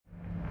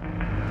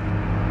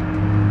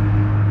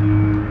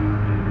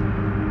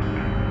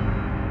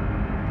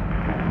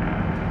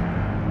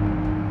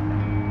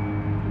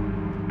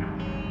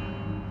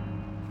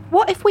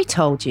we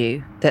told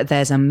you that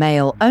there's a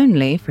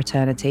male-only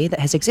fraternity that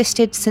has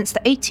existed since the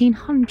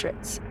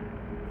 1800s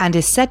and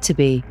is said to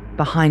be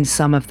behind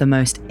some of the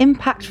most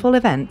impactful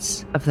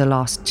events of the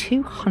last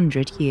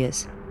 200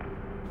 years?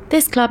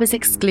 This club is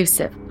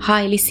exclusive,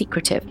 highly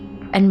secretive,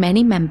 and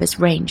many members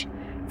range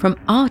from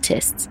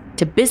artists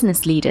to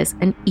business leaders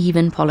and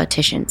even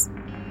politicians,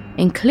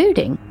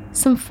 including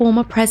some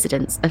former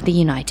presidents of the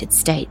United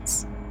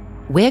States.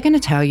 We're going to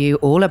tell you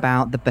all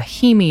about the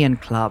Bohemian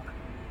Club,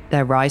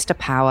 their rise to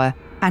power,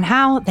 and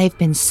how they've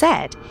been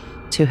said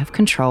to have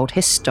controlled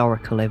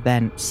historical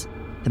events.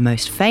 The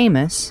most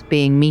famous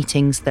being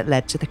meetings that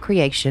led to the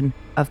creation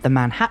of the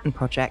Manhattan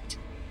Project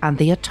and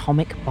the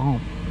atomic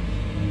bomb.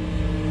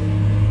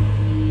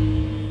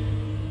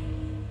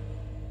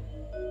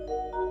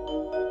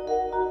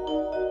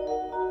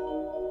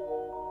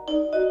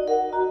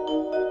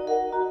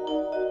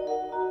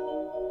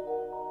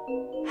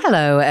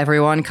 Hello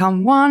everyone,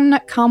 come one,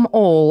 come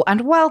all,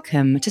 and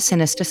welcome to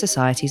Sinister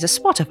Societies, a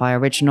Spotify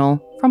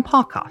original from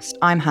Parcast.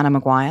 I'm Hannah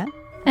Maguire.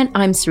 And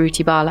I'm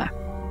Suruthi Bala.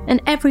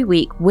 And every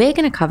week we're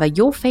going to cover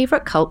your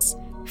favourite cults,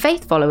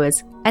 faith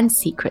followers, and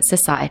secret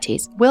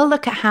societies. We'll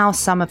look at how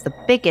some of the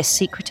biggest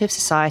secretive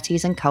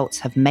societies and cults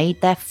have made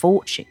their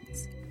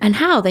fortunes. And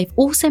how they've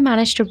also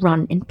managed to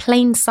run in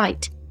plain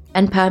sight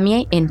and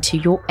permeate into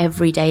your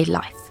everyday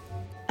life.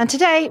 And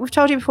today, we've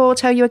told you before, we'll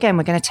tell you again,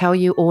 we're going to tell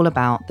you all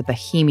about the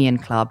Bohemian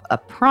Club, a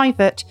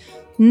private,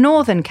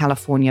 Northern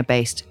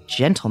California-based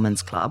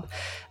gentlemen's club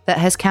that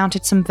has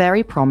counted some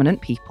very prominent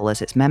people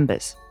as its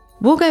members.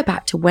 We'll go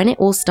back to when it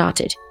all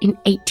started in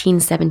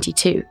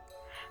 1872,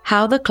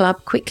 how the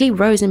club quickly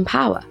rose in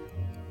power,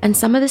 and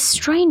some of the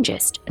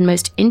strangest and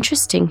most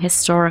interesting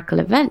historical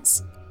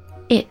events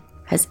it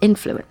has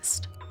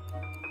influenced.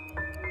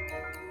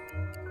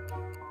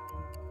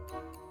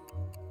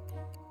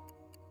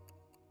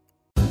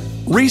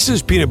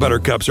 Reese's Peanut Butter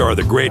Cups are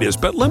the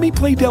greatest, but let me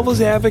play devil's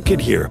advocate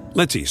here.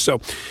 Let's see.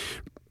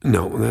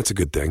 No, that's a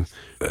good thing.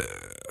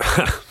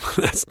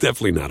 That's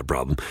definitely not a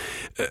problem.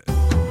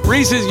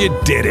 Reese's, you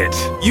did it.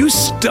 You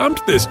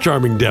stumped this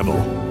charming devil.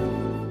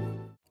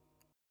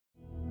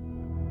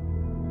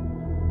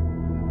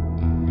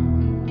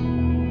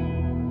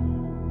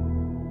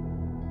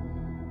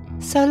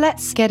 So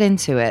let's get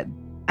into it.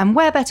 And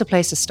where better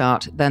place to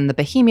start than the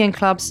Bohemian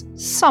Club's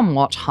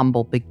somewhat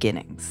humble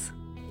beginnings?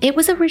 It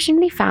was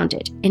originally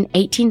founded in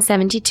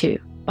 1872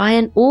 by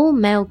an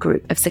all-male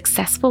group of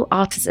successful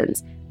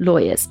artisans,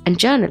 lawyers, and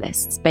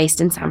journalists based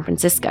in San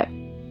Francisco.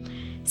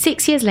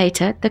 6 years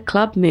later, the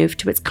club moved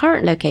to its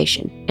current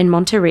location in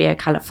Monterey,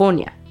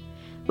 California,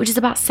 which is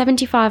about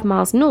 75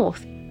 miles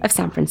north of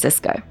San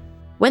Francisco.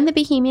 When the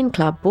Bohemian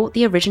Club bought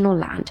the original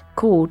land,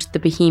 called the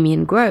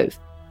Bohemian Grove,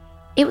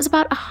 it was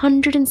about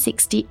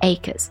 160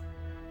 acres.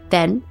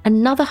 Then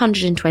another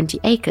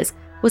 120 acres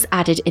was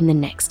added in the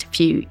next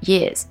few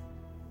years.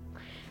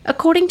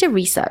 According to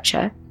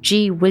researcher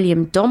G.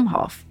 William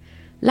Domhoff,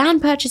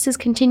 land purchases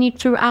continued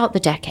throughout the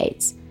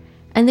decades,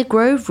 and the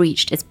grove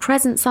reached its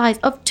present size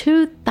of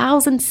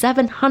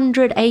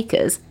 2,700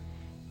 acres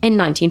in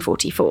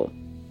 1944.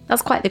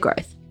 That's quite the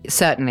growth.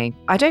 Certainly.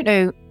 I don't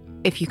know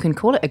if you can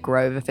call it a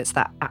grove if it's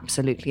that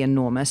absolutely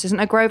enormous.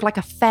 Isn't a grove like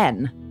a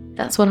fen?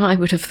 That's what I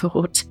would have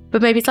thought.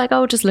 But maybe it's like,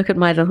 oh, just look at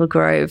my little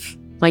grove,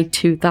 my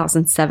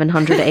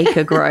 2,700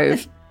 acre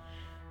grove.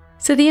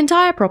 So the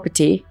entire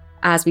property,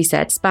 as we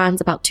said, spans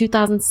about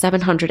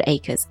 2,700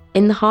 acres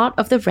in the heart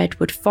of the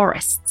redwood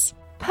forests.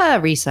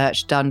 Per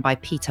research done by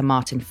Peter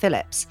Martin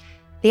Phillips,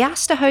 the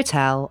Astor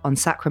Hotel on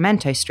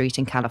Sacramento Street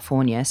in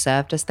California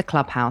served as the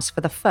clubhouse for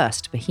the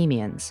first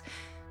Bohemians.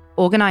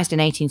 Organised in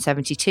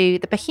 1872,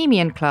 the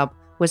Bohemian Club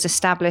was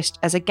established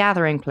as a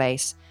gathering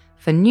place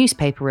for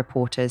newspaper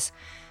reporters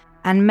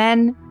and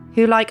men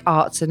who like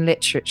arts and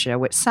literature,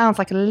 which sounds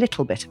like a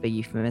little bit of a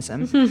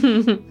euphemism.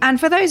 And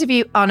for those of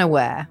you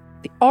unaware,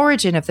 the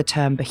origin of the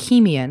term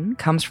Bohemian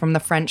comes from the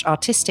French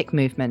artistic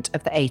movement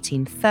of the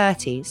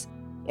 1830s.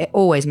 It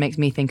always makes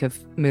me think of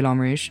Moulin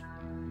Rouge.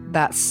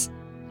 That's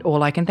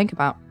all I can think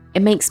about.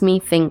 It makes me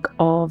think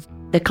of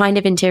the kind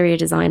of interior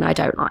design I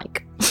don't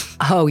like.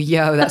 Oh,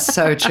 yo, that's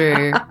so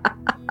true.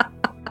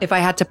 If I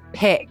had to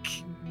pick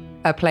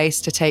a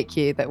place to take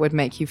you that would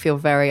make you feel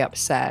very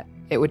upset,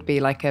 it would be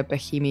like a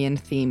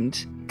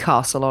Bohemian-themed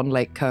castle on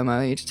Lake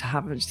Como. You'd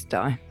just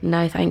die.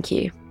 No, thank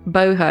you.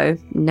 Boho,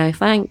 no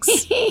thanks.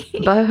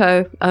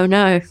 Boho, oh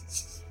no.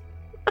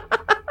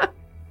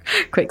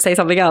 Quick, say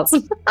something else.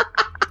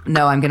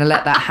 No, I'm going to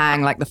let that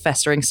hang like the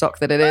festering sock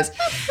that it is.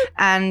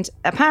 And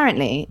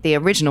apparently, the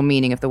original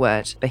meaning of the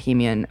word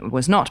Bohemian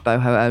was not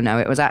boho, oh no,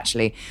 it was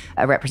actually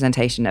a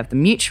representation of the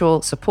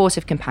mutual,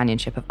 supportive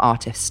companionship of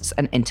artists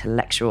and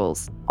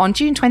intellectuals. On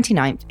June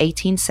 29th,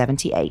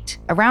 1878,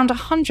 around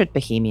 100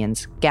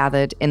 Bohemians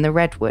gathered in the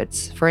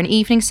Redwoods for an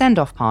evening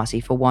send-off party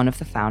for one of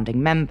the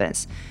founding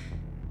members.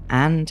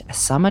 And a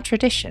summer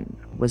tradition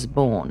was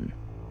born.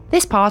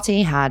 This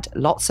party had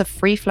lots of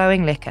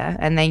free-flowing liquor,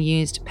 and they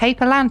used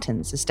paper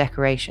lanterns as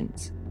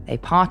decorations. They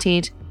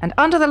partied, and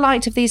under the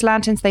light of these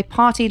lanterns, they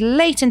partied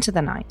late into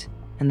the night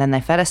and then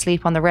they fell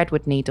asleep on the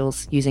redwood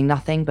needles, using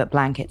nothing but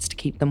blankets to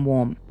keep them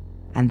warm.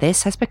 And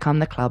this has become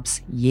the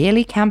club's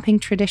yearly camping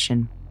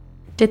tradition.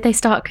 Did they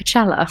start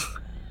Coachella?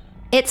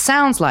 It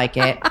sounds like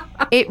it.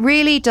 It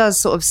really does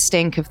sort of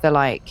stink of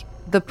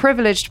the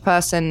privileged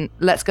person,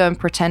 let's go and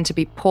pretend to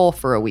be poor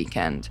for a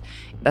weekend.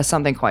 There's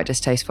something quite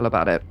distasteful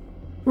about it.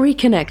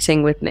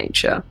 Reconnecting with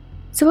nature.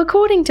 So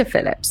according to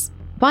Phillips,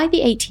 by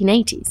the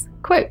 1880s,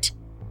 quote,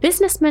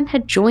 businessmen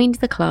had joined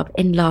the club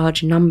in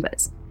large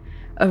numbers.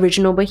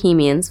 Original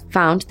Bohemians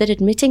found that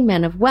admitting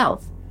men of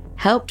wealth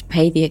helped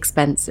pay the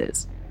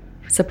expenses.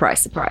 Surprise,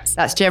 surprise.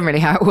 That's generally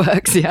how it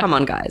works, yeah. Come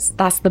on, guys.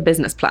 That's the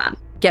business plan.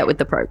 Get with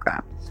the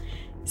program.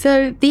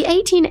 So the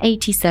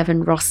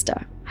 1887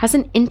 roster has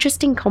an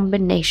interesting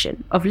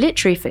combination of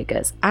literary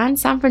figures and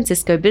San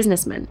Francisco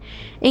businessmen,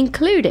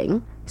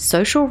 including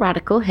social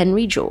radical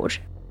Henry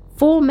George,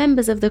 4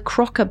 members of the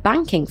Crocker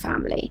banking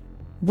family,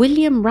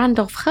 William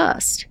Randolph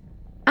Hearst,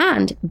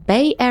 and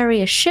Bay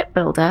Area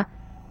shipbuilder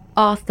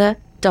Arthur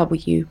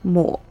W.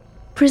 Moore.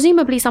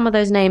 Presumably some of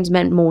those names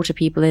meant more to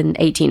people in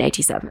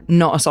 1887.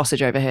 Not a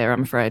sausage over here,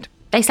 I'm afraid.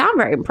 They sound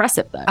very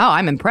impressive, though. Oh,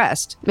 I'm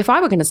impressed. If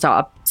I were going to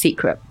start a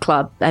secret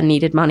club and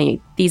needed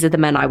money, these are the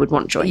men I would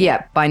want joining.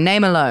 Yeah, by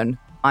name alone,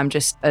 I'm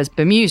just as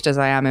bemused as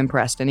I am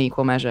impressed in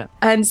equal measure.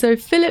 And so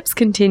Phillips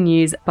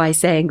continues by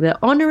saying that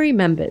honorary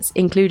members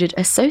included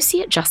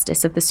Associate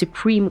Justice of the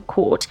Supreme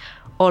Court,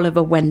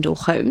 Oliver Wendell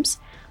Holmes,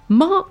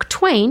 Mark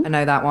Twain. I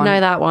know that one. Know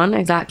that one,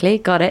 exactly.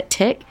 Got it,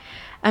 tick.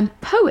 And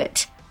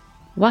poet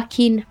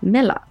Joaquin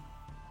Miller.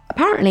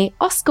 Apparently,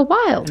 Oscar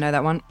Wilde. I know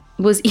that one.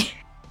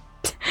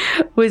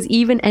 Was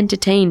even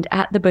entertained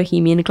at the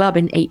Bohemian Club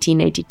in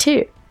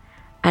 1882.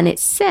 And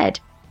it's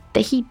said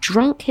that he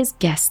drunk his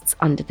guests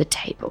under the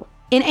table.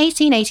 In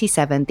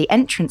 1887, the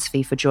entrance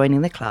fee for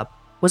joining the club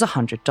was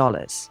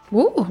 $100.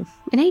 Ooh,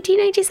 in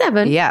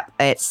 1887? Yeah,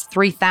 it's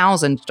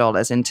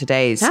 $3,000 in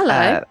today's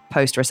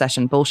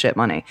post-recession bullshit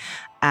money.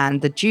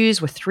 And the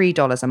dues were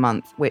 $3 a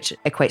month, which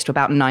equates to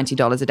about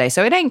 $90 a day.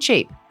 So it ain't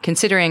cheap.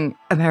 Considering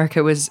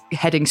America was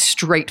heading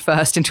straight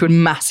first into a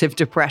massive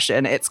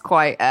depression, it's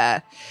quite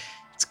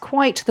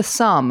the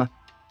sum.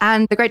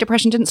 And the Great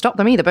Depression didn't stop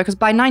them either, because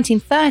by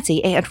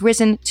 1930, it had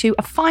risen to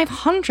a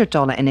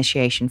 $500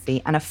 initiation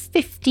fee and a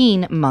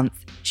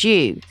 15-month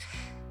due.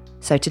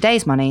 So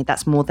today's money,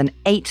 that's more than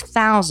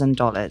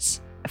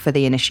 $8,000 for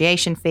the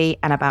initiation fee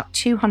and about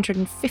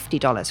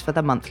 $250 for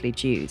the monthly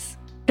dues.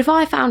 If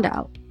I found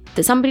out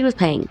that somebody was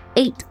paying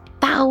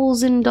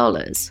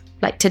 $8,000,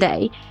 like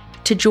today,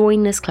 to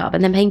join this club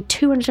and then paying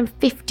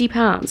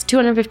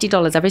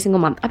 $250 every single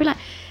month, I'd be like,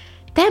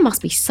 there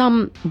must be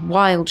some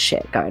wild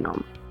shit going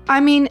on. I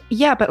mean,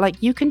 yeah,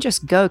 but you can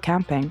just go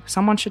camping.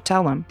 Someone should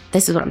tell them.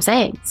 This is what I'm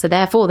saying. So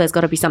therefore, there's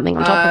got to be something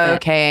on top of it.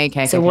 Okay.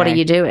 So what are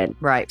you doing?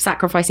 Right.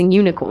 Sacrificing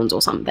unicorns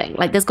or something.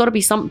 There's got to be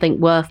something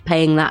worth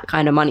paying that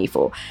kind of money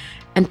for.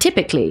 And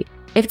typically,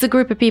 if it's a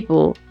group of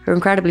people who are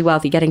incredibly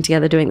wealthy getting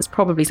together doing this,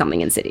 probably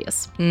something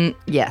insidious.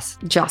 Yes.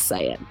 Just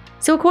saying.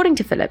 So according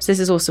to Phillips, this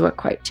is also a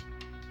quote.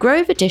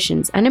 Grove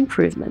additions and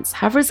improvements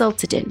have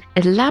resulted in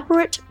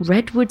elaborate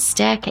redwood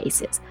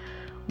staircases,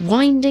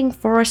 winding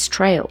forest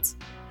trails,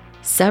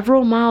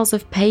 several miles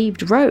of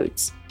paved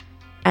roads,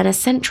 and a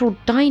central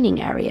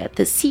dining area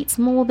that seats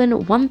more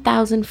than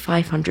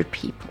 1,500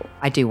 people.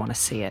 I do want to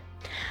see it.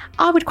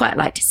 I would quite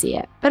like to see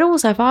it, but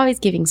also if I was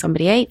giving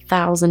somebody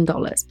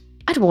 $8,000,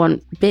 I'd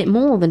want a bit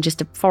more than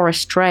just a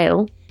forest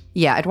trail.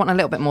 Yeah, I'd want a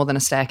little bit more than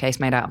a staircase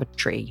made out of a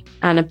tree.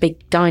 And a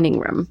big dining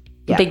room,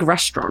 a big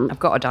restaurant. I've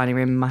got a dining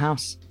room in my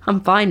house. I'm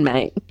fine,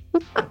 mate.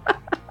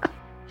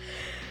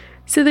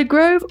 So the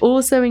Grove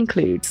also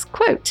includes,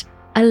 quote,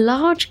 a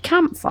large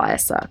campfire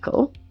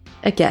circle,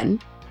 again,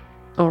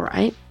 all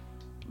right,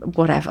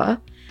 whatever,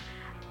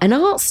 an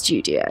art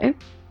studio,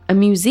 a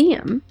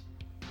museum,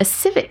 a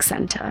civic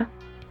centre,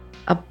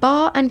 a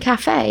bar and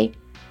cafe,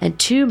 and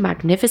 2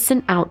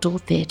 magnificent outdoor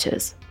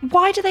theatres.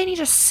 Why do they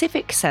need a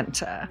civic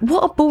centre?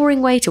 What a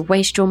boring way to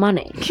waste your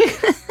money.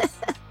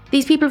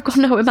 These people have got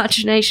no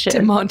imagination.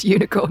 Demand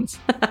unicorns.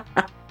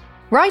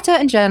 Writer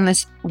and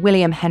journalist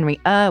William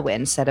Henry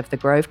Irwin said of the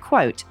Grove,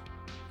 quote,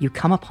 "You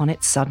come upon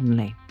it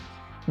suddenly.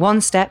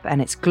 One step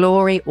and it's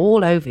glory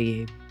all over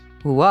you."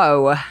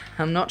 Whoa,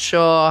 I'm not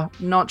sure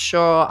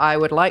I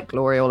would like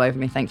glory all over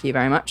me, thank you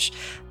very much.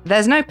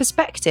 There's no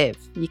perspective.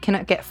 You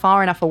cannot get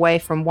far enough away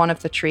from one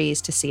of the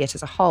trees to see it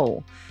as a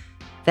whole.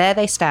 There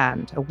they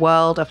stand, a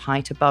world of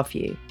height above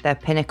you, their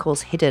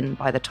pinnacles hidden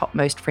by the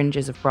topmost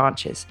fringes of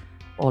branches,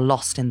 or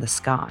lost in the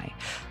sky.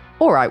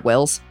 All right,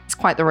 Wills, it's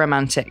quite the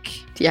romantic.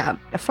 Yeah.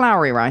 A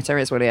flowery writer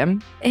is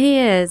William. He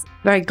is.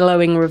 Very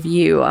glowing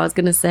review. I was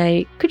going to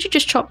say, could you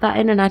just chop that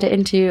in and add it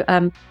into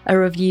a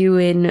review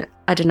in,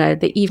 I don't know,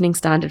 the Evening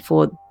Standard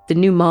for the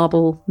new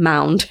marble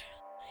mound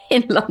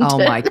in London? Oh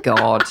my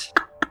God.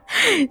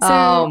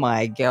 Oh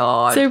my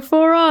God. So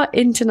for our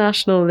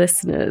international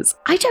listeners,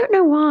 I don't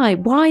know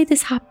why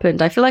this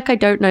happened. I feel like I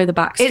don't know the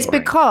backstory. It's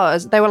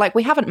because they were like,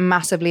 we haven't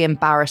massively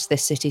embarrassed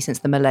this city since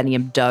the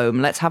Millennium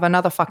Dome. Let's have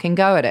another fucking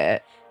go at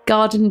it.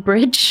 Garden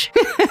Bridge.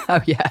 Oh,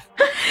 yeah.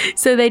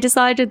 So they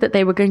decided that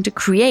they were going to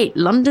create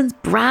London's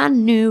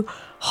brand new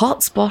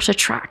hotspot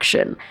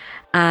attraction.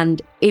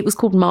 And it was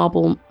called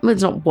Marble.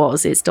 Well,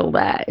 it's still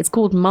there. It's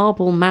called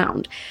Marble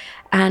Mound.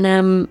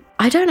 And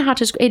I don't know how to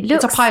describe it.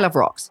 It's a pile of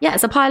rocks. Yeah,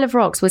 it's a pile of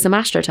rocks with some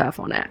astroturf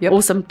on it.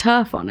 Or some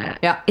turf on it.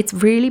 Yeah. It's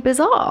really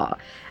bizarre.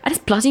 And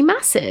it's bloody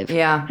massive.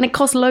 Yeah. And it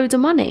costs loads of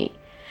money.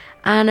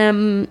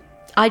 And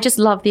I just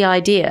love the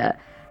idea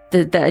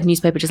that a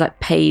newspaper just like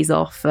pays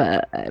off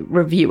a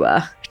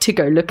reviewer to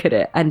go look at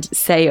it and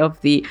say of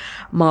the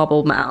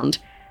Marble Mound.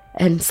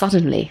 And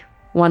suddenly,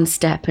 one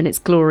step and its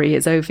glory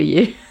is over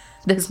you.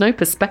 There's no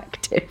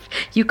perspective.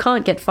 You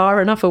can't get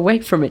far enough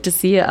away from it to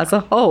see it as a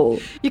whole.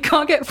 You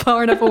can't get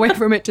far enough away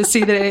from it to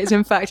see that it is,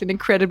 in fact, an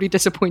incredibly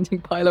disappointing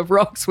pile of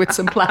rocks with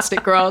some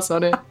plastic grass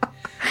on it.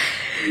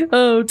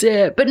 Oh,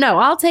 dear. But no,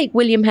 I'll take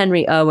William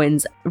Henry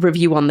Irwin's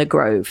review on the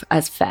Grove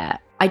as fair.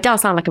 It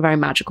does sound like a very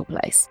magical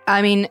place.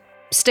 I mean,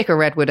 stick a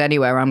redwood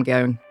anywhere I'm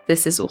going.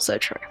 This is also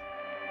true.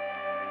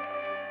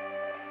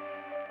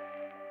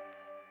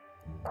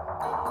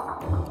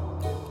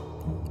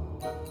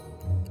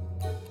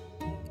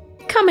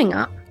 Coming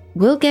up,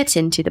 we'll get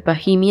into the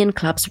Bohemian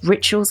Club's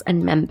rituals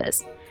and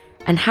members,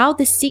 and how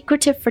this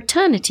secretive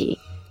fraternity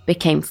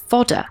became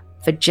fodder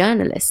for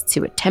journalists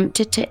who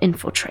attempted to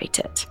infiltrate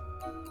it.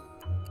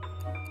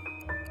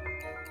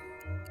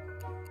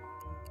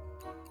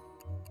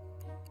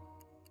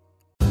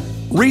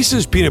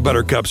 Reese's peanut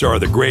butter cups are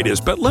the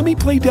greatest, but let me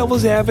play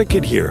devil's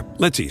advocate here.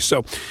 Let's see.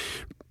 So,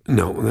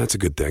 no, that's a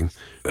good thing.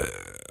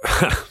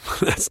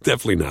 That's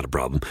definitely not a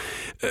problem.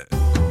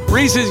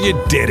 Reese's, you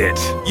did it.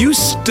 You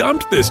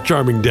stumped this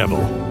charming devil.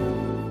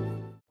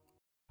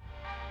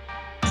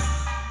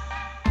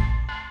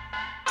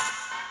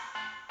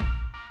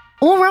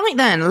 All right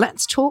then,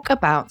 let's talk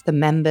about the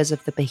members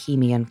of the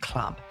Bohemian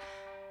Club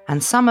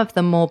and some of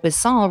the more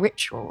bizarre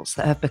rituals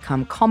that have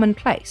become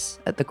commonplace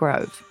at the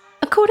Grove.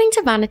 According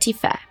to Vanity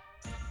Fair,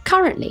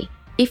 currently,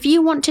 if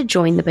you want to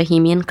join the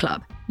Bohemian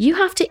Club, you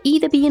have to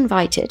either be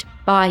invited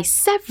by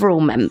several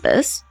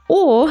members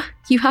or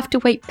you have to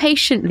wait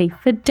patiently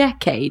for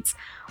decades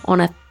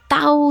on a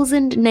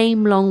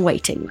 1,000-name-long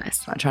waiting list.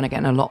 It's like trying to get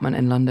an allotment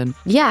in London.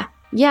 Yeah.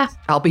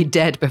 I'll be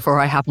dead before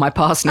I have my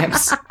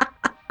parsnips.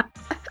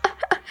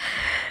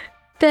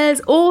 There's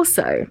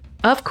also,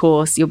 of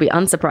course, you'll be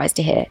unsurprised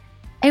to hear,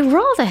 a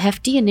rather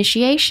hefty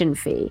initiation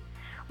fee,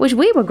 which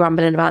we were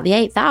grumbling about the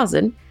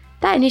 $8,000.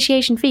 That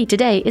initiation fee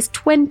today is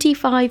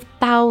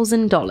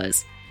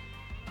 $25,000.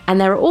 And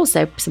there are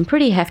also some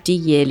pretty hefty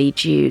yearly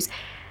dues.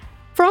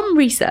 From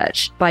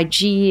research by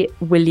G.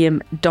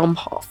 William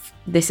Domhoff,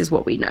 this is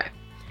what we know.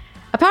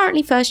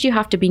 Apparently, first you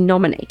have to be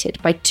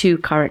nominated by 2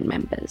 current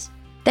members.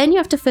 Then you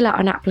have to fill out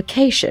an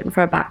application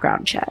for a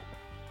background check.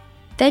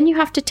 Then you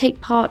have to take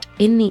part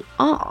in the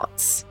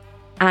arts.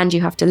 And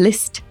you have to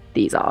list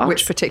these arts.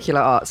 Which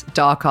particular arts?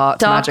 Dark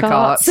arts, magic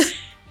arts.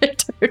 I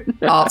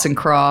don't know. Arts and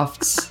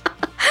crafts.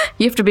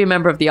 You have to be a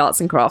member of the arts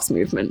and crafts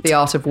movement. The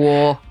art of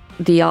war.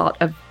 The art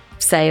of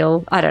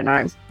sail. I don't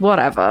know.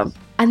 Whatever.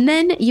 And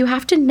then you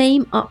have to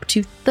name up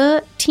to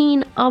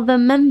 13 other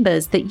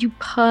members that you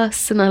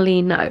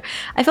personally know.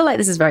 I feel like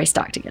this is very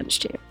stacked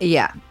against you.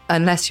 Yeah,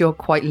 unless you're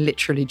quite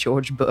literally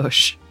George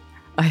Bush.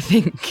 I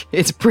think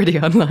it's pretty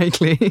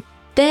unlikely.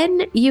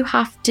 Then you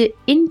have to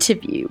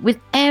interview with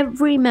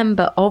every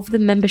member of the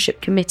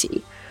membership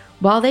committee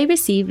while they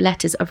receive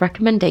letters of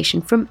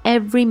recommendation from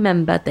every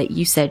member that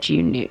you said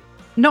you knew.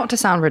 Not to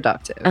sound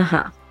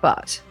reductive,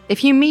 but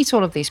if you meet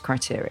all of these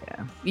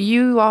criteria,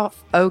 you are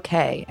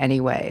okay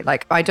anyway.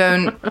 Like, I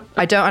don't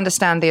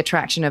understand the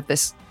attraction of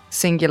this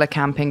singular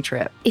camping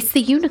trip. It's the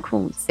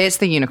unicorns. It's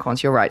the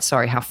unicorns, you're right.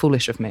 Sorry, how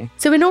foolish of me.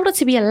 So in order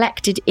to be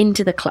elected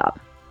into the club,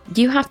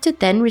 you have to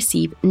then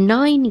receive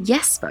 9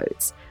 yes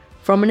votes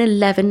from an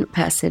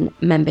 11-person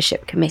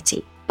membership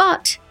committee.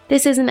 But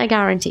this isn't a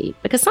guarantee,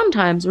 because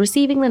sometimes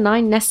receiving the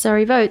 9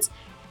 necessary votes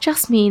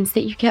just means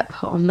that you get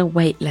put on the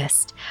wait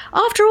list.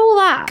 After all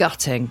that.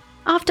 Gutting.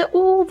 After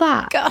all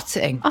that.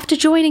 Gutting. After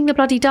joining the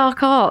bloody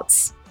dark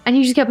arts. And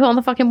you just get put on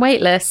the fucking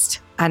wait list.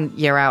 And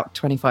you're out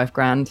 25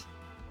 grand.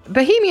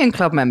 Bohemian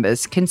Club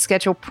members can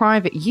schedule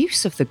private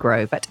use of the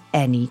Grove at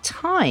any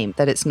time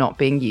that it's not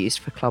being used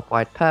for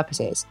club-wide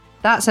purposes.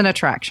 That's an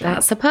attraction.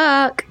 That's a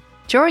perk.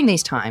 During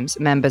these times,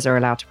 members are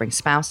allowed to bring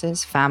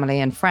spouses, family,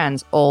 and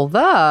friends,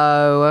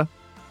 although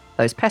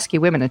those pesky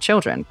women and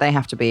children, they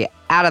have to be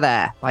out of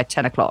there by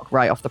 10 o'clock,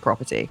 right off the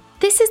property.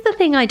 This is the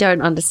thing I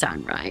don't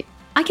understand, right?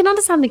 I can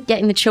understand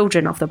getting the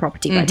children off the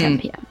property by 10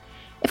 p.m.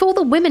 If all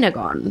the women are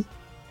gone,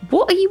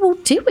 what are you all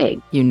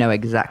doing? You know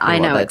exactly what they're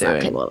doing. I know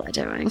exactly what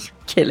they're doing.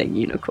 Killing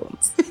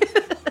unicorns.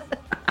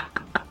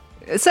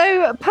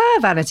 So, per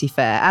Vanity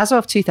Fair, as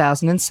of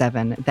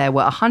 2007, there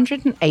were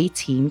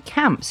 118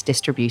 camps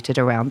distributed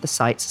around the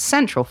site's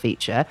central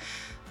feature,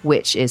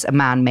 which is a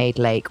man-made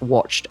lake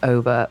watched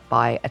over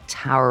by a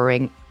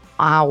towering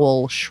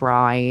owl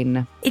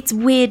shrine. It's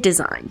weird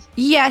design.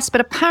 Yes,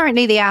 but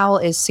apparently the owl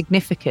is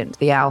significant.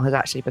 The owl has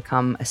actually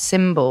become a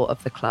symbol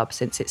of the club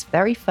since its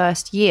very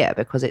first year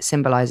because it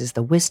symbolizes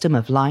the wisdom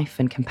of life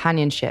and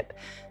companionship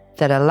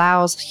that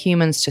allows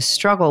humans to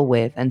struggle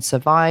with and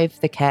survive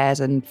the cares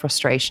and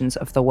frustrations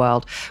of the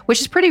world,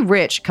 which is pretty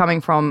rich coming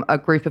from a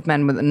group of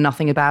men that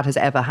nothing bad has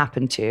ever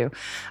happened to.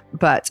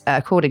 But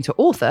according to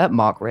author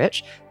Mark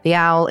Rich, the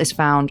owl is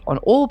found on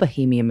all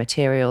Bohemian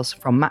materials,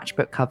 from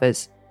matchbook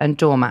covers and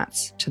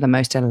doormats to the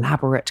most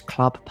elaborate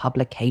club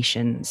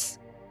publications.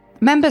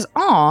 Members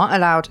are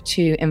allowed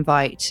to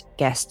invite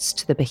guests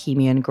to the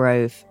Bohemian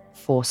Grove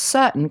for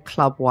certain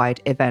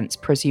club-wide events,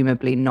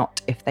 presumably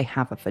not if they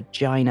have a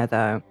vagina,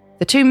 though.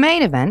 The two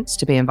main events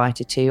to be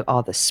invited to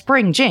are the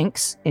Spring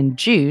Jinx in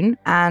June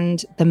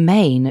and the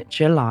main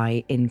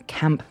July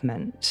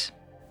encampment.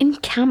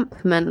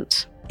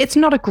 Encampment. It's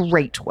not a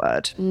great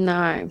word.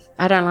 No,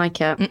 I don't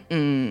like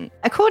it.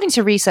 According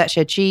to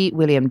researcher G.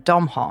 William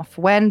Domhoff,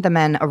 when the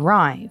men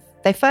arrive,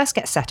 they first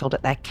get settled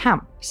at their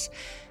camps,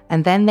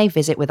 and then they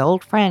visit with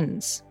old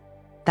friends.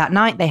 That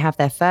night, they have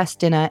their first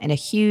dinner in a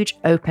huge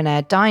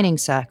open-air dining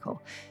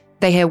circle.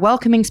 They hear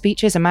welcoming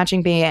speeches.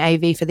 Imagining being at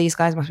AV for these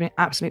guys must be an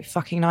absolute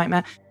fucking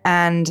nightmare.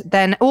 And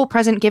then all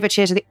present give a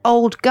cheer to the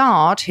old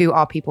guard, who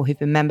are people who've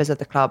been members of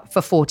the club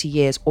for 40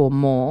 years or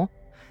more.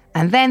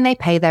 And then they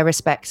pay their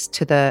respects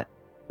to the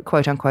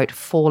quote-unquote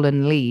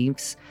fallen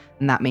leaves,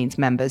 and that means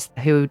members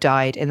who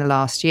died in the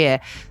last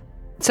year.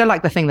 So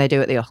like the thing they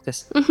do at the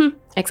Oscars. Mm-hmm.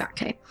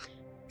 Exactly.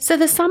 So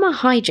the summer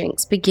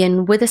hijinks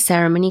begin with a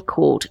ceremony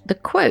called the,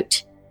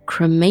 quote,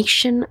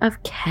 cremation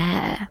of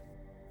care.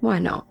 Why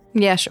not?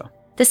 Yeah, sure.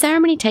 The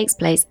ceremony takes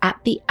place at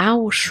the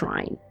Owl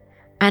Shrine,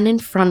 and in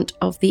front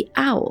of the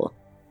owl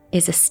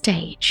is a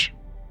stage.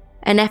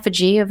 An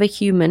effigy of a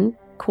human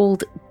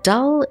called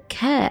Dull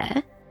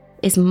Care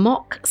is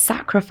mock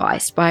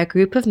sacrificed by a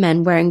group of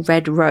men wearing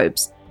red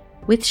robes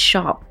with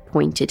sharp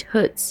pointed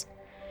hoods,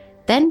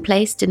 then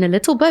placed in a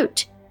little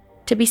boat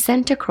to be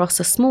sent across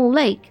a small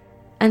lake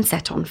and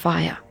set on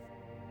fire.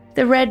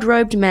 The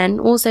red-robed men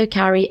also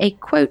carry a,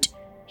 quote,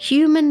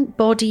 human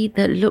body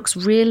that looks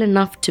real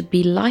enough to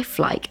be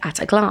lifelike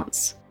at a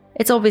glance.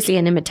 It's obviously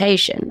an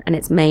imitation, and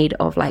it's made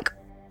of like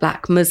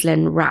black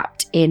muslin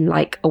wrapped in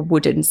like a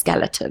wooden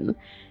skeleton.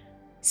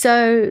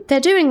 So they're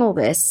doing all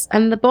this,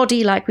 and the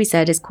body, like we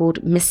said, is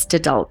called Mr.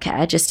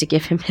 Dullcare, just to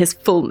give him his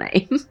full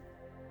name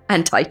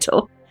and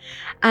title.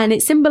 And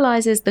it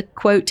symbolises the,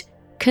 quote,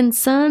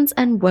 concerns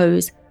and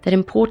woes that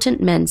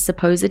important men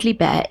supposedly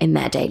bear in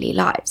their daily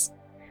lives.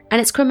 And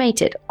it's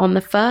cremated on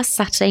the first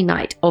Saturday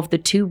night of the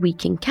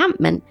 2-week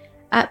encampment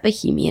at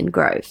Bohemian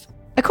Grove.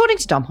 According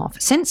to Domhoff,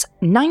 since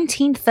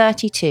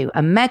 1932,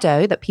 a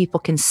meadow that people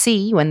can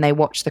see when they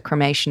watch the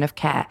cremation of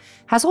care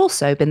has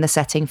also been the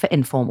setting for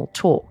informal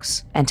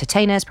talks.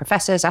 Entertainers,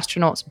 professors,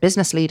 astronauts,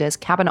 business leaders,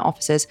 cabinet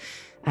officers,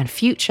 and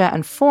future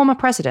and former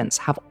presidents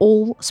have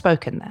all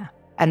spoken there.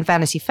 And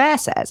Vanity Fair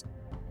says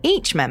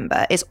each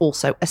member is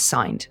also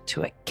assigned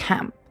to a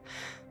camp.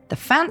 The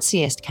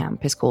fanciest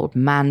camp is called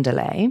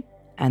Mandalay,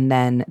 and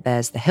then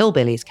there's the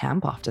Hillbillies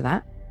camp after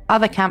that.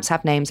 Other camps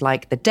have names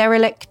like the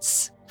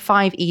Derelicts,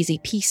 5 Easy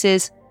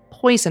Pieces,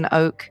 Poison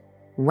Oak,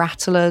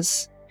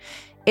 Rattlers.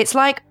 It's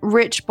like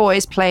rich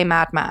boys play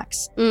Mad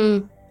Max.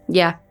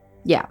 Yeah.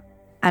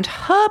 And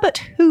Herbert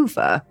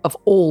Hoover, of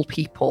all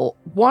people,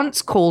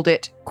 once called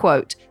it,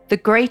 quote, the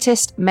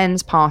greatest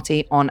men's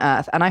party on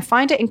earth. And I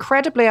find it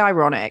incredibly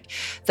ironic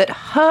that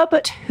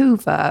Herbert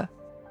Hoover,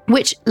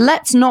 which,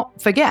 let's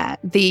not forget,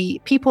 the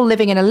people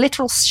living in a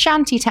little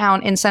shanty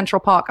town in Central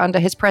Park under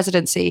his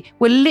presidency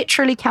were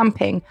literally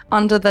camping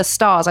under the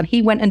stars, and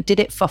he went and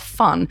did it for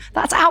fun.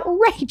 That's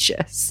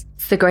outrageous.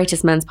 It's the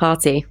greatest men's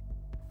party.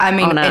 I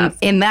mean,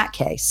 in that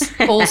case,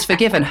 all's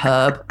forgiven,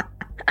 Herb.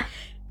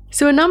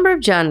 So a number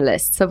of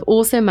journalists have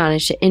also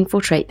managed to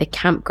infiltrate the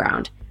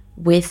campground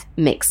with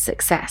mixed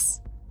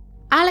success.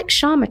 Alex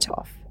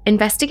Sharmatov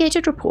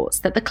investigated reports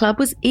that the club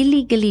was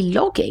illegally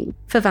logging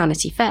for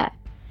Vanity Fair,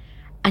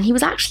 and he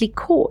was actually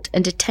caught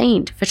and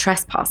detained for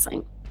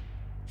trespassing.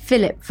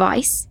 Philip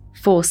Weiss,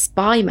 for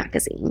Spy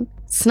magazine,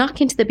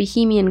 snuck into the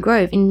Bohemian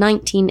Grove in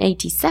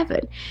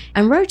 1987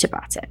 and wrote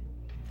about it.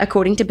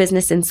 According to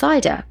Business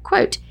Insider,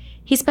 quote,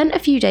 he spent a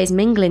few days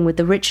mingling with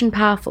the rich and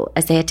powerful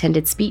as they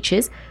attended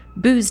speeches,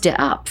 boozed it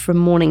up from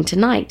morning to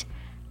night,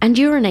 and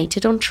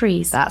urinated on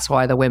trees. That's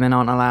why the women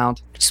aren't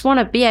allowed. Just want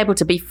to be able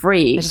to be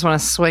free. They just want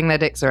to swing their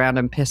dicks around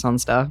and piss on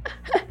stuff.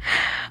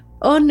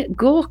 On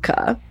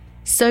Gorka,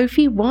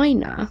 Sophie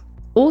Weiner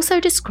also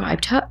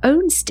described her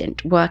own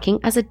stint working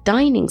as a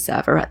dining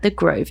server at the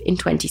Grove in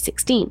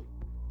 2016.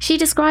 She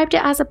described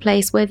it as a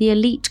place where the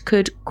elite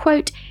could,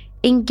 quote,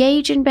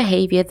 engage in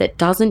behaviour that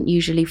doesn't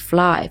usually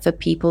fly for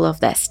people of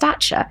their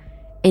stature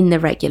in the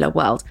regular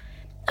world.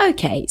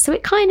 Okay, so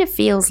it kind of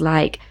feels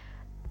like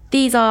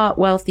these are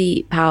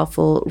wealthy,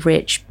 powerful,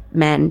 rich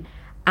men,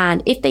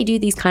 and if they do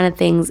these kind of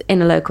things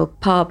in a local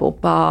pub or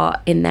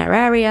bar in their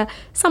area,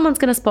 someone's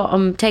going to spot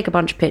them, take a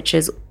bunch of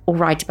pictures, or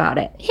write about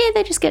it. Here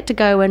they just get to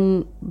go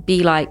and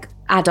be like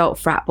adult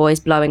frat boys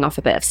blowing off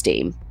a bit of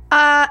steam.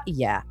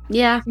 Yeah.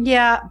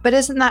 Yeah, but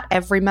isn't that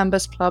every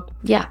members club?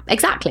 Yeah,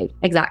 exactly.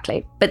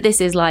 But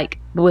this is like,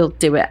 we'll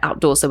do it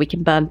outdoors so we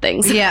can burn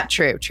things. Yeah,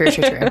 true.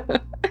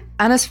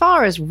 And as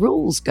far as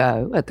rules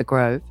go at the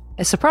Grove,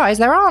 A surprise,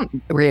 there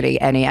aren't really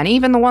any. And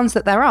even the ones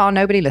that there are,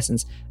 nobody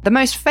listens. The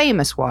most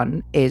famous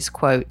one is,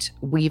 quote,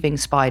 "Weaving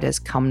spiders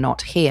come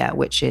not here,"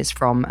 which is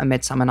from A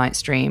Midsummer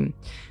Night's Dream,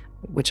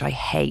 which I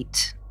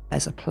hate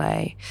as a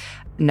play.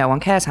 No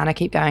one cares, Hannah,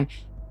 keep going.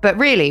 But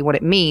really what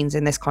it means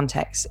in this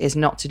context is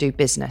not to do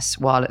business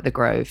while at the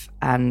Grove.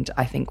 And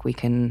I think we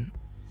can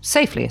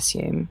safely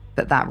assume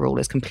that that rule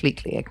is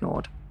completely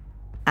ignored.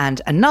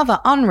 And another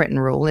unwritten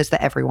rule is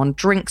that everyone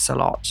drinks a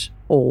lot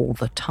all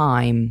the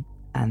time.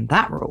 And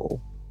that rule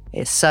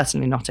is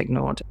certainly not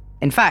ignored.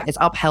 In fact, it's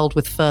upheld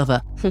with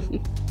fervour.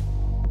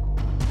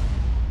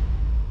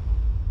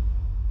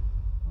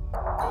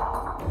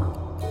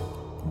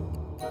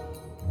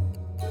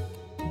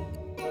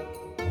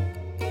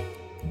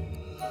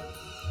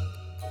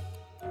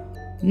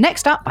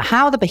 Next up,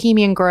 how the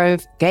Bohemian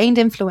Grove gained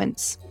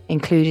influence,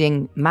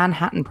 including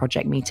Manhattan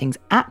Project meetings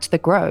at the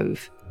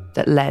Grove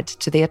that led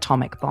to the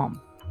atomic bomb.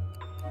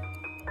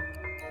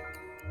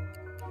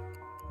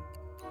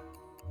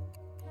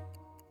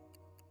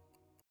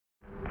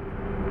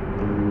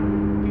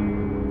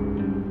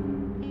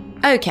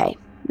 Okay,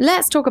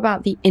 let's talk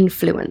about the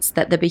influence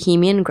that the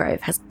Bohemian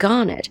Grove has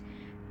garnered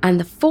and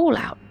the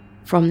fallout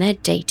from their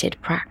dated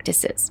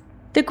practices.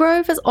 The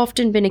Grove has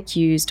often been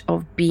accused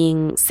of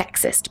being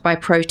sexist by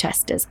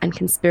protesters and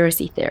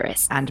conspiracy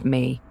theorists. And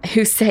me.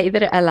 Who say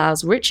that it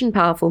allows rich and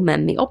powerful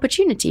men the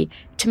opportunity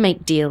to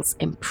make deals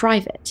in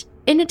private.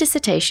 In a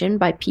dissertation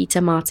by Peter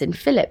Martin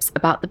Phillips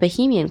about the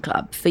Bohemian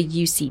Club for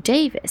UC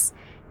Davis,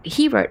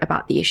 he wrote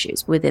about the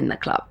issues within the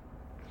club.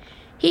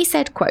 He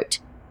said, quote,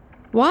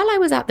 "While I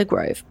was at the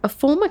Grove, a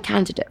former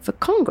candidate for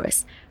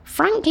Congress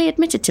frankly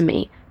admitted to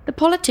me the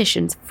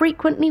politicians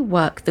frequently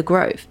work the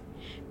Grove,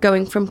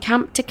 going from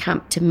camp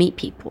to meet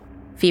people.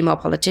 Female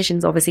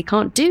politicians obviously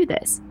can't do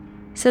this,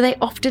 so they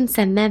often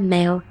send their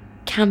male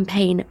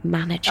campaign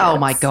managers." Oh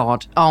my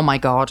God. Oh my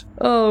God.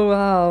 Oh,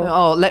 wow.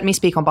 Oh, let me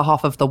speak on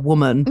behalf of the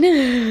woman.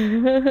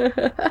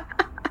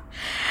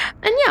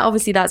 And yeah,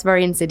 obviously that's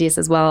very insidious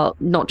as well.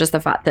 Not just the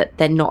fact that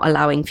they're not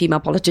allowing female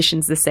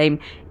politicians the same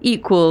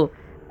equal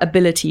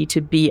ability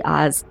to be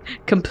as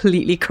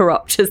completely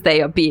corrupt as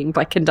they are being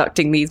by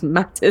conducting these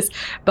matters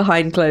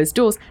behind closed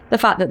doors. The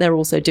fact that they're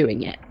also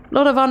doing it. A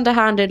lot of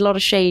underhanded, a lot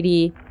of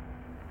shady,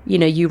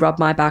 you rub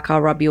my back,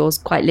 I'll rub yours,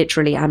 quite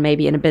literally, and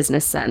maybe in a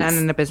business sense. And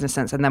in a business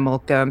sense, and then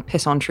we'll go and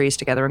piss on trees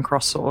together and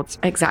cross swords.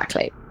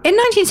 Exactly. In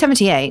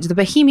 1978, the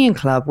Bohemian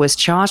Club was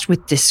charged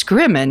with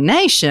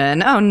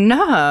discrimination, oh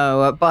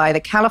no, by the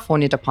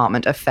California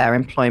Department of Fair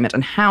Employment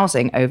and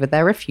Housing over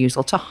their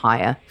refusal to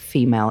hire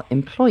female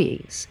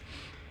employees.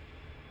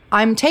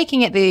 I'm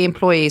taking it the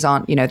employees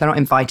aren't, they're not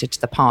invited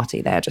to the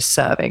party. They're just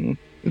serving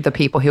the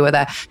people who are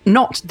there.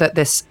 Not that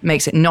this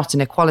makes it not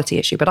an equality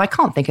issue, but I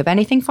can't think of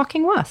anything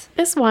fucking worse.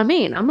 That's what I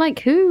mean. I'm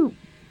like, who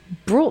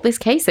brought this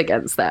case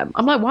against them?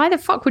 I'm like, why the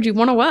fuck would you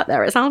want to work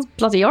there? It sounds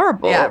bloody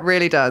horrible. Yeah, it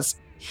really does.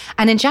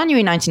 And in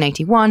January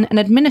 1981, an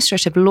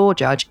administrative law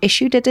judge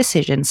issued a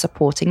decision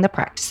supporting the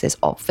practices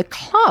of the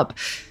club,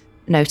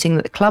 noting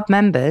that the club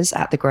members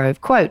at the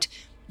Grove, quote,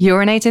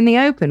 urinate in the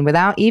open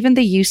without even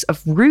the use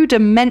of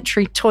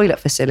rudimentary toilet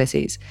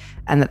facilities,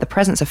 and that the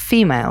presence of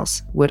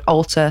females would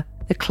alter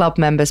the club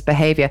members'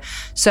 behaviour.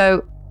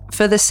 So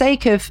for the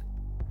sake of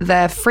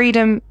their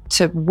freedom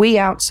to wee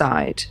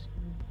outside,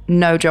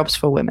 no jobs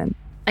for women.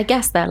 I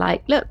guess they're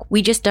like, look,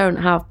 we just don't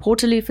have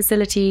portaloo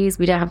facilities,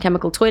 we don't have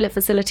chemical toilet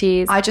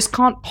facilities. I just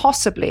can't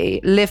possibly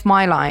live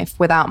my life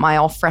without my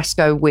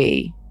alfresco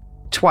wee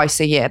twice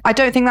a year. I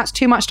don't think that's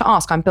too much to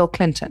ask. I'm Bill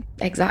Clinton.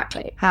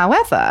 Exactly.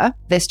 However,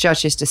 this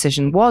judge's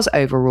decision was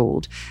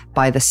overruled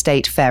by the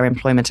State Fair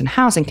Employment and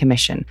Housing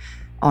Commission.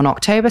 On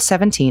October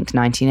 17th,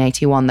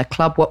 1981, the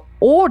club were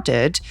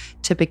ordered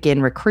to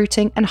begin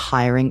recruiting and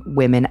hiring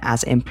women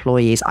as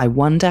employees. I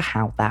wonder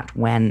how that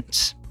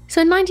went. So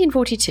in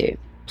 1942,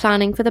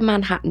 planning for the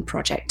Manhattan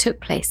Project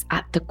took place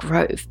at the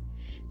Grove,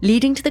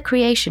 leading to the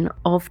creation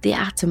of the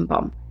atom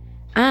bomb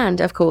and,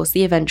 of course,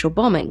 the eventual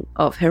bombing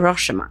of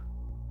Hiroshima.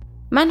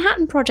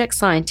 Manhattan Project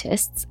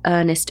scientists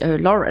Ernest O.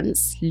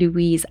 Lawrence,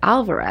 Louise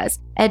Alvarez,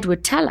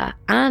 Edward Teller,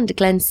 and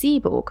Glenn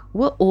Seaborg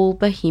were all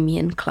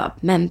Bohemian Club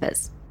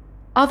members.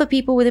 Other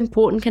people with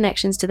important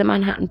connections to the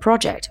Manhattan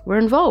Project were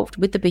involved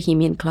with the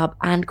Bohemian Club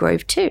and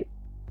Grove too.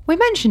 We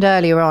mentioned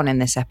earlier on in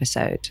this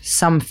episode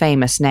some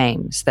famous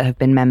names that have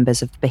been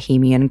members of the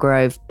Bohemian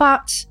Grove,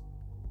 but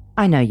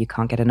I know you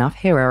can't get enough.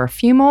 Here are a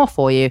few more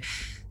for you.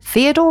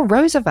 Theodore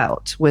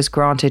Roosevelt was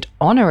granted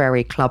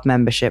honorary club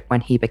membership when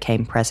he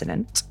became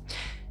president.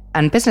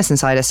 And Business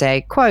Insider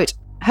say, quote,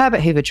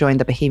 Herbert Hoover joined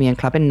the Bohemian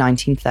Club in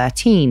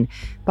 1913.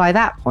 By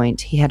that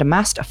point, he had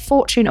amassed a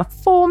fortune of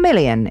 $4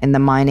 million in the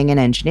mining and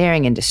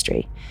engineering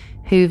industry.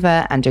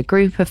 Hoover and a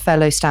group of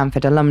fellow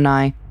Stanford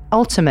alumni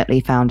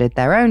ultimately founded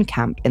their own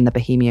camp in the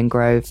Bohemian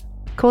Grove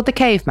called the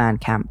Caveman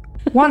Camp.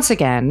 Once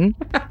again,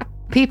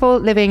 people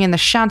living in the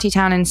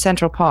shantytown in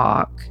Central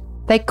Park,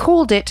 they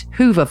called it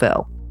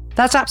Hooverville.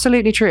 That's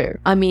absolutely true.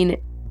 I mean,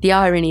 the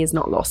irony is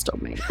not lost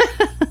on me.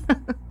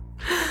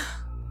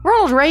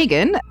 Ronald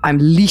Reagan, I'm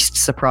least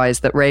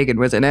surprised that Reagan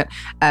was in it,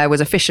 was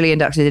officially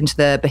inducted into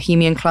the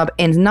Bohemian Club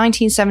in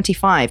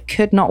 1975.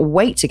 Could not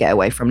wait to get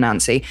away from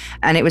Nancy.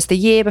 And it was the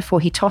year before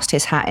he tossed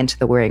his hat into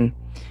the ring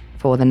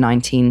for the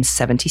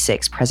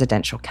 1976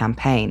 presidential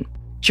campaign.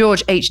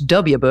 George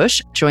H.W.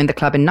 Bush joined the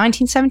club in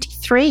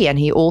 1973, and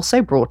he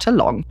also brought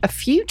along a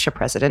future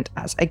president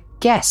as a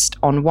guest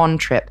on one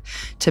trip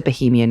to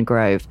Bohemian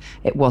Grove.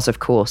 It was, of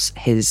course,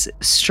 his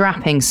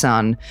strapping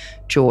son,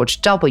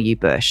 George W.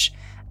 Bush.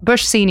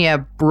 Bush Sr.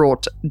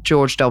 brought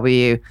George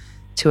W.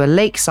 to a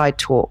lakeside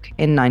talk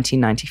in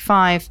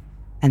 1995,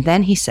 and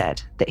then he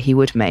said that he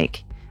would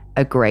make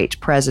a great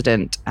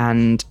president.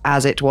 And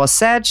as it was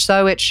said,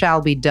 so it shall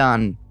be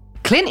done.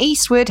 Clint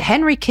Eastwood,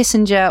 Henry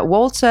Kissinger,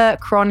 Walter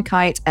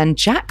Cronkite, and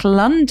Jack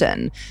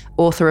London,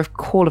 author of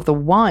Call of the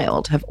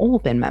Wild, have all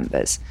been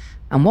members.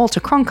 And Walter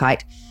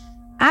Cronkite,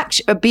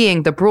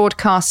 being the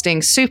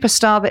broadcasting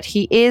superstar that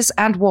he is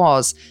and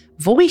was,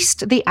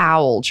 voiced the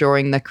owl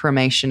during the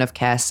cremation of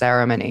care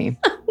ceremony.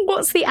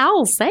 What's the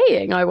owl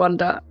saying, I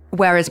wonder?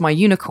 Where is my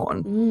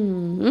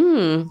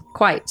unicorn?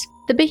 Quite.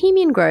 The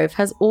Bohemian Grove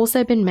has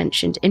also been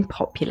mentioned in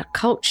popular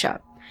culture.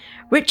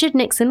 Richard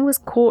Nixon was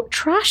caught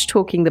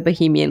trash-talking the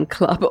Bohemian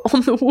Club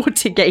on the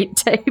Watergate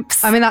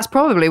tapes. I mean, that's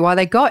probably why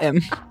they got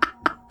him.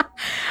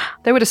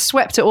 They would have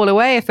swept it all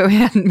away if he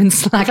hadn't been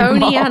slagging them off.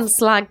 If only he hadn't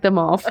slagged them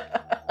off.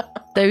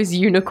 Those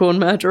unicorn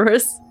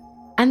murderers.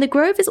 And the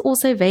Grove is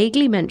also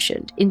vaguely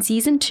mentioned in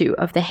season 2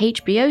 of the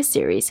HBO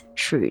series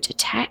True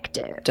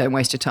Detective. Don't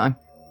waste your time.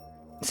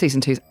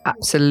 Season 2 is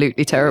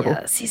absolutely terrible.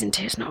 Yeah, season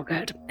 2 is not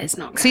good. It's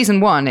not good.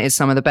 Season 1 is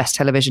some of the best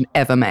television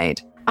ever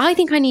made. I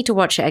think I need to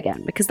watch it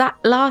again because that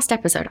last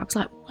episode, I was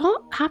like,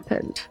 what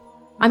happened?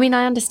 I mean,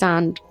 I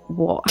understand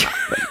what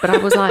happened, but I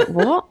was like,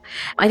 what?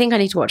 I think I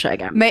need to watch it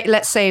again.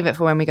 Let's save it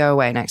for when we go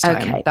away next time.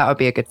 Okay. That would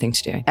be a good thing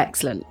to do.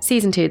 Excellent.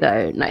 Season 2,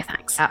 though, no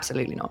thanks.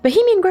 Absolutely not.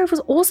 Bohemian Grove was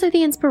also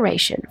the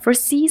inspiration for a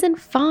season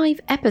 5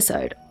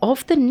 episode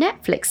of the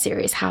Netflix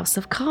series House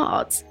of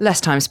Cards. Less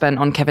time spent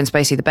on Kevin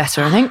Spacey, the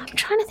better, I think. I'm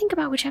trying to think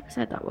about which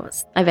episode that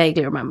was. I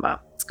vaguely remember.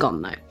 It's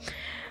gone, though.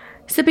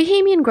 So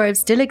Bohemian Grove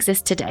still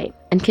exists today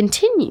and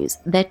continues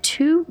their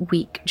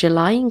 2-week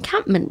July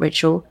encampment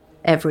ritual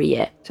every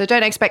year. So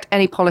don't expect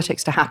any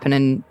politics to happen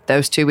in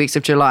those 2 weeks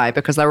of July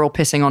because they're all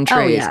pissing on trees.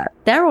 Oh, yeah.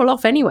 They're all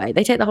off anyway.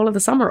 They take the whole of the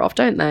summer off,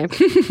 don't they?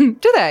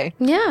 Do they?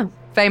 Yeah.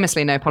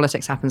 Famously, no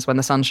politics happens when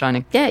the sun's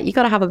shining. Yeah, you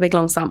got to have a big,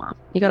 long summer.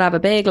 You got to have a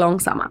big, long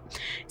summer.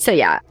 So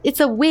yeah,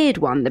 it's a weird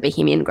one, the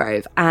Bohemian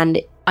Grove.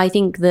 And I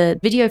think the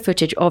video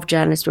footage of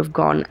journalists who have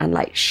gone and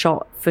like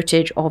shot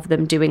footage of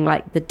them doing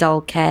like the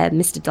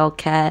Mr.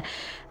 Dullcare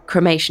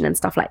cremation and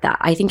stuff like that,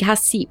 I think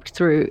has seeped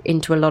through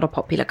into a lot of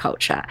popular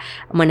culture.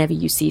 And whenever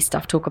you see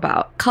stuff talk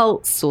about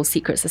cults or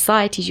secret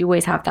societies, you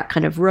always have that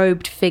kind of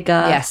robed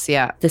figure. Yes,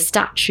 yeah. The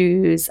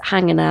statues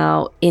hanging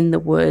out in the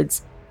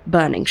woods,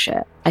 burning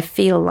shit. I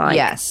feel like...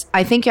 Yes,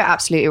 I think you're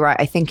absolutely right.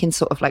 I think in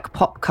sort of like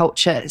pop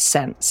culture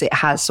sense, it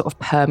has sort of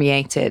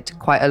permeated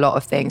quite a lot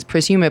of things,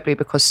 presumably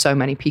because so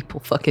many people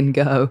fucking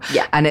go.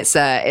 Yeah. And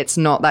it's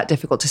not that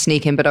difficult to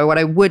sneak in. But what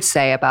I would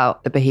say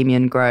about the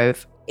Bohemian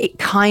Grove, it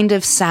kind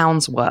of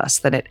sounds worse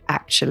than it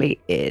actually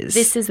is.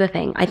 This is the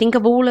thing. I think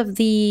of all of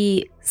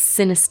the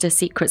sinister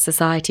secret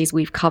societies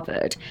we've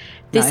covered,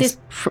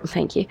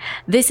 thank you.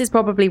 This is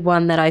probably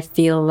one that I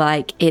feel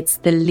like it's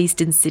the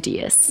least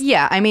insidious.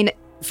 Yeah, I mean,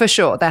 for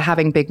sure, they're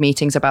having big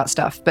meetings about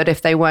stuff. But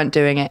if they weren't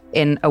doing it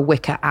in a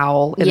wicker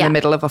owl in the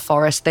middle of a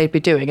forest, they'd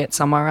be doing it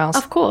somewhere else.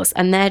 Of course.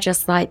 And they're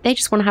just like, they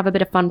just want to have a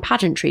bit of fun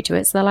pageantry to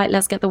it. So they're like,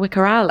 let's get the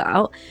wicker owl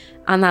out.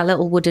 And that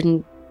little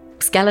wooden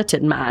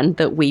skeleton man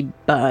that we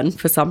burn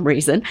for some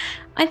reason.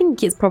 I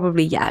think it's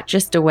probably,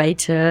 just a way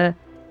to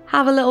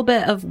have a little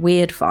bit of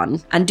weird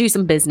fun and do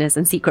some business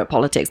and secret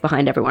politics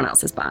behind everyone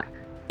else's back.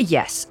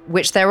 Yes,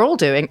 which they're all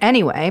doing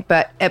anyway.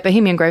 But at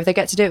Bohemian Grove, they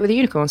get to do it with the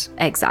unicorns.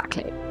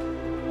 Exactly.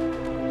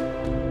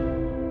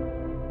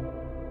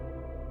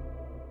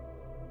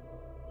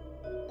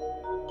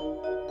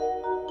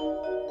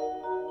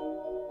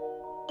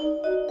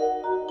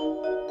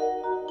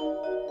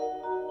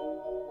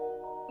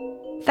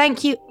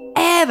 Thank you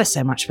ever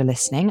so much for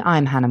listening.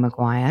 I'm Hannah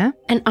Maguire.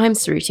 And I'm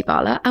Suruthi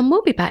Bala, and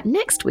we'll be back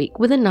next week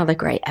with another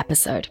great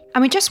episode.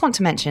 And we just want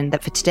to mention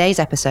that for today's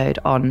episode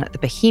on the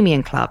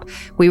Bohemian Club,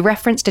 we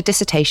referenced a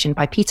dissertation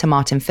by Peter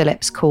Martin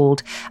Phillips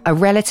called A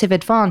Relative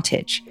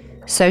Advantage,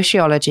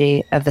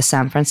 Sociology of the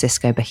San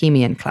Francisco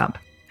Bohemian Club.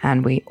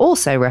 And we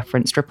also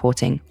referenced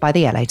reporting by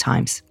the LA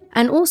Times.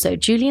 And also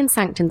Julian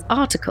Sancton's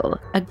article,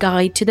 A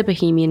Guide to the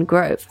Bohemian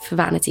Grove for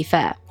Vanity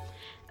Fair.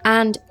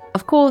 And,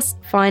 of course,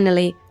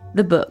 finally,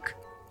 the book,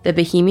 The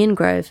Bohemian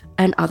Grove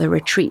and Other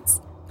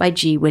Retreats by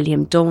G.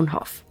 William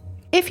Dornhoff.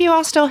 If you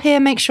are still here,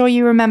 make sure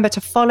you remember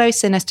to follow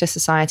Sinister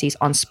Societies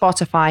on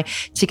Spotify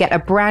to get a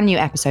brand new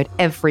episode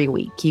every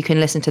week. You can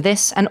listen to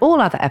this and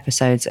all other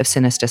episodes of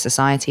Sinister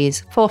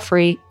Societies for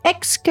free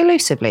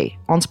exclusively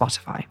on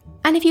Spotify.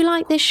 And if you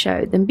like this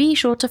show, then be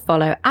sure to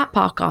follow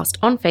 @Parcast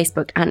on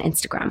Facebook and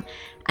Instagram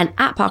and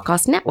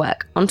 @Parcast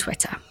Network on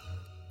Twitter.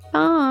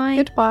 Bye.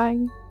 Goodbye.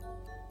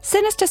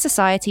 Sinister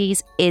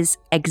Societies is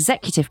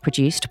executive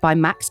produced by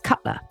Max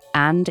Cutler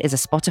and is a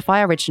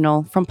Spotify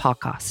original from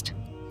Parcast.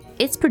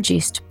 It's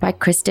produced by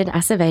Kristen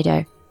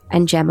Acevedo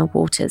and Gemma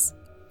Waters.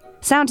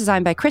 Sound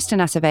design by Kristen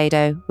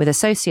Acevedo, with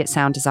associate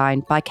sound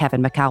design by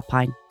Kevin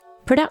McAlpine.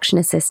 Production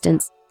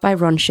assistance by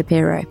Ron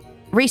Shapiro.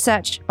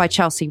 Research by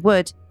Chelsea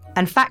Wood,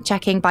 and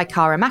fact-checking by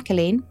Cara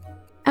McAleen.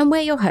 And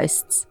we're your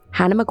hosts,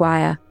 Hannah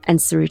Maguire and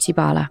Suruthi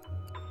Bala.